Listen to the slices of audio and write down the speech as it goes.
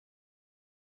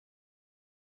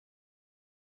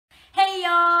Hey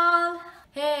y'all!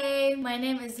 Hey, my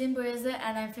name is Lynn Bourizk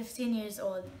and I'm 15 years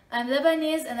old. I'm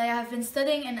Lebanese and I have been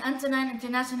studying in Antonine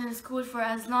International School for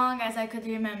as long as I could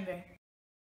remember.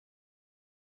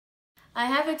 I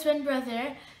have a twin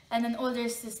brother and an older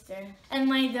sister. And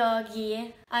my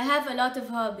doggy. I have a lot of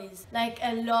hobbies, like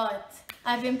a lot.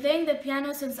 I've been playing the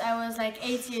piano since I was like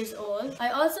 8 years old. I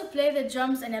also play the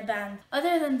drums in a band.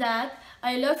 Other than that,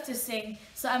 I love to sing,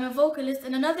 so I'm a vocalist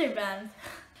in another band.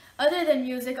 Other than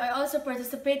music, I also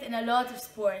participate in a lot of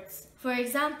sports. For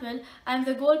example, I'm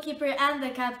the goalkeeper and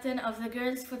the captain of the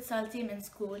girls' futsal team in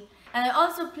school. And I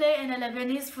also play in a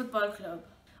Lebanese football club.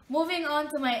 Moving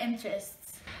on to my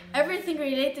interests. Everything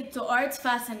related to art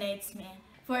fascinates me.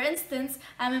 For instance,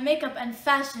 I'm a makeup and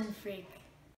fashion freak.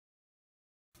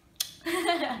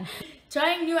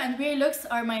 Trying new and weird looks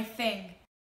are my thing.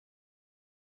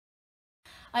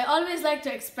 I always like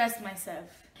to express myself.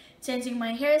 Changing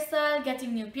my hairstyle,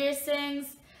 getting new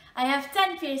piercings. I have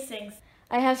 10 piercings.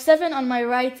 I have 7 on my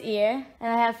right ear,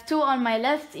 and I have 2 on my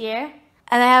left ear,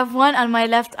 and I have 1 on my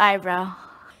left eyebrow.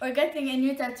 Or getting a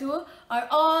new tattoo are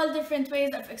all different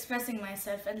ways of expressing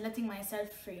myself and letting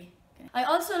myself free. I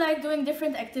also like doing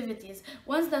different activities,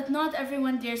 ones that not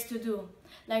everyone dares to do,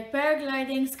 like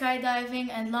paragliding, skydiving,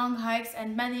 and long hikes,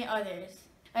 and many others.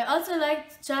 I also like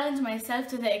to challenge myself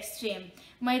to the extreme.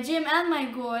 My dream and my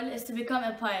goal is to become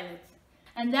a pilot.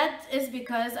 And that is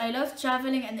because I love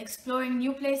traveling and exploring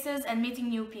new places and meeting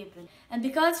new people. And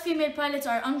because female pilots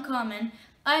are uncommon,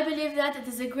 I believe that it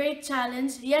is a great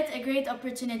challenge, yet a great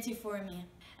opportunity for me.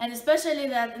 And especially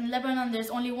that in Lebanon there's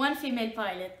only 1 female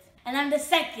pilot. And I'm the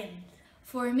second.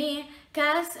 For me,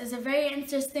 CAS is a very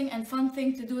interesting and fun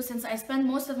thing to do since I spend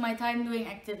most of my time doing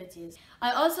activities.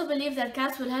 I also believe that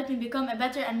CAS will help me become a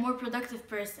better and more productive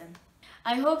person.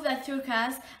 I hope that through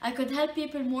CAS, I could help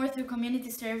people more through community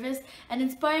service and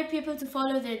inspire people to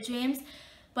follow their dreams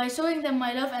by showing them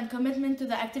my love and commitment to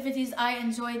the activities I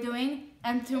enjoy doing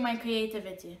and through my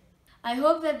creativity. I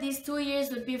hope that these 2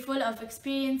 years will be full of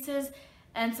experiences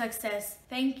and success.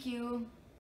 Thank you.